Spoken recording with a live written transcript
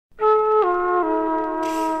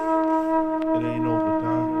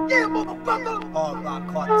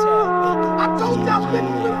about Cartel, baby. I told y'all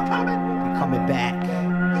bitches we were coming. We coming back.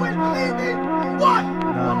 You ain't believe me? What?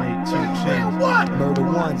 982 What? Murder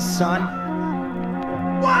one, son.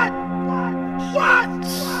 What?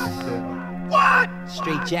 What?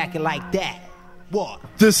 Straight jacket like that. What?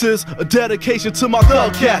 This is a dedication to my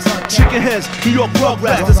thug cast. Chicken heads, New York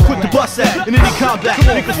rugrats that's quick to bust at in any combat.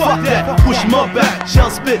 Nigga, fuck that, push him up back.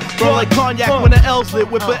 Shell spit, burn like cognac when the L's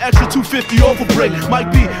lit. With an extra 250 off a break.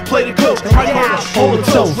 Mike B, play the coach. Mike Murder, hold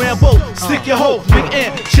the toast. Rambo, stick your hoe. Big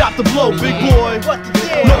Ant, chop the blow. Big boy,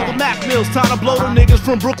 know the Mac Mills. Time to blow them niggas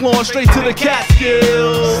from Brooklyn straight to the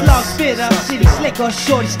Catskills. Slug spitter, city slicker,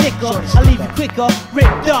 shorty sticker. I leave you quicker,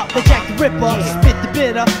 ripped up, the Jack the Ripper. Spit the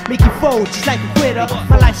bitter, make you fold just like a quitter.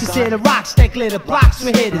 My life's considered rocks that glitter, blocks for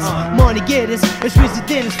hitters. Money getters, it's visit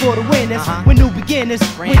dinners for the winners. We're new beginners,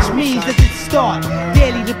 which means that it's a start.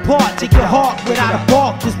 Daily depart, take your heart without a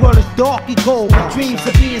bark. This world is dark and cold, with dreams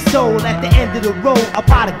of being sold. At the end of the road, I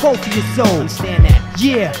buy the go for your soul. Understand that?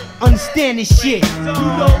 Yeah, understand this shit. You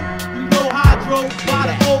know hydro,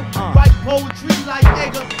 by the oak. Write poetry like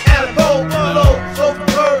Edgar Allan Poe. Flow, so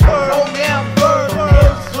bird, roll down bird.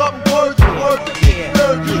 Something words, word to me.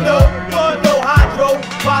 You know hydro,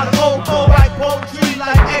 by the oak. Write poetry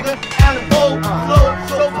like Edgar Allan Poe. Flow,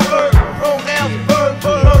 so bird, roll down bird.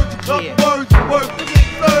 Words, couple words, word to me.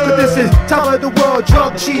 But this is top of the world,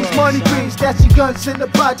 drug cheese, money greens, that's your guns in the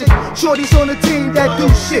project. Shorties on the team that do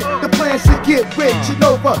shit, the plans to get rich and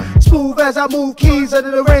over. Smooth as I move keys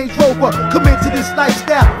under the Range Rover. Commit to this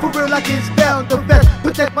lifestyle, for real like it's down the vest.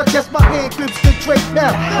 Protect my chest, my hand grips the trait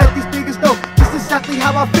now. Let these niggas know just exactly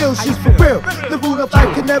how I feel, shit's for real. The rule of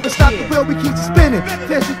life can never stop the wheel, we keep spinning.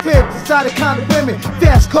 Fancy cribs, decided kind of women.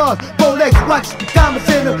 Fast cars, Rolex watches, diamonds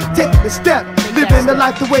in them. Taking the step, living the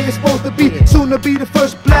life the way it's supposed to be. Soon to be the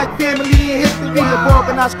first black family in history of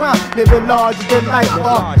organized crime. Living larger than life,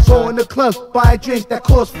 going to clubs, buying drinks that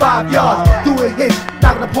cost 5 yards. Doing hits,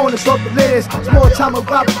 knocking opponents off the lids. It's more time of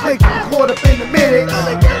Robert Blake, caught up in the minutes.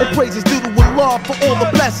 And praises due to Allah for all the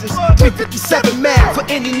blessings. 357 mad for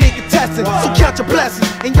any nigga testing. So count your blessings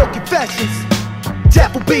and your confessions.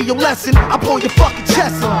 Death will be your lesson. I blow your fucking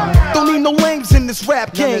chest in. Don't need no lames in this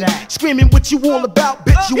rap game. Screaming what you all about,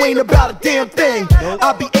 bitch. You ain't about a damn thing.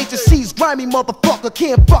 I be HC's grimy motherfucker.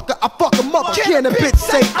 Can't fuck her, I fuck her mother. Can a bitch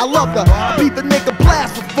say I love her? I beat the nigga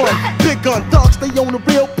blast for fun. Big gun thugs, they own the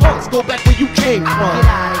real punks. Go back where you came from.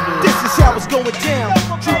 This is how it's going down.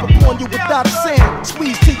 Drip upon you without a sound.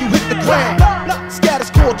 Squeeze till you hit the ground. Status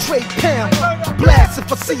called trade pound. Blast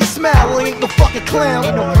if I see you smile, I ain't no fucking clown.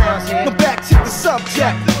 Now back to the subject.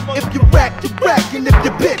 If you rack, you rack, and if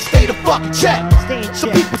you bitch, stay the fucking check.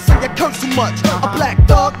 Some people say I curse too much. A black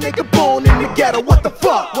dog nigga born in the ghetto, what the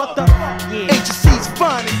fuck? HC's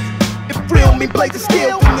finest. If real mean blazing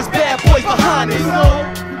steel, then there's bad boys behind it. You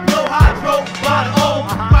know hydro, by the oak.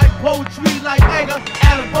 Write poetry like Edgar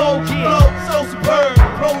Allan Poe. Flow, so superb,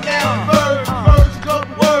 roll down bird. Words,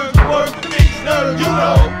 couple words, word to me, nerd. You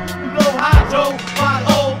know hydro, by the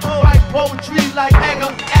oak. Write poetry like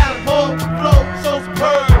Edgar Allan Poe. Flow, so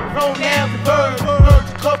superb, roll down bird. Words,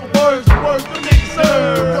 a couple words, word to me,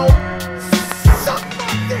 serve. Suck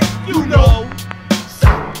my dick, you know.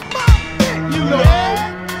 Suck my dick, you know.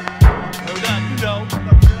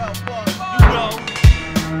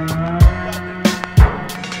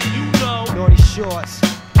 Naughty shorts.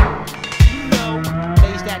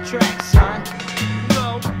 Blaze that track, son.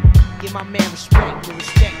 Give my man respect, with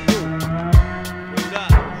respect due.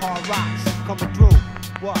 Hard rocks coming through.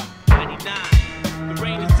 What?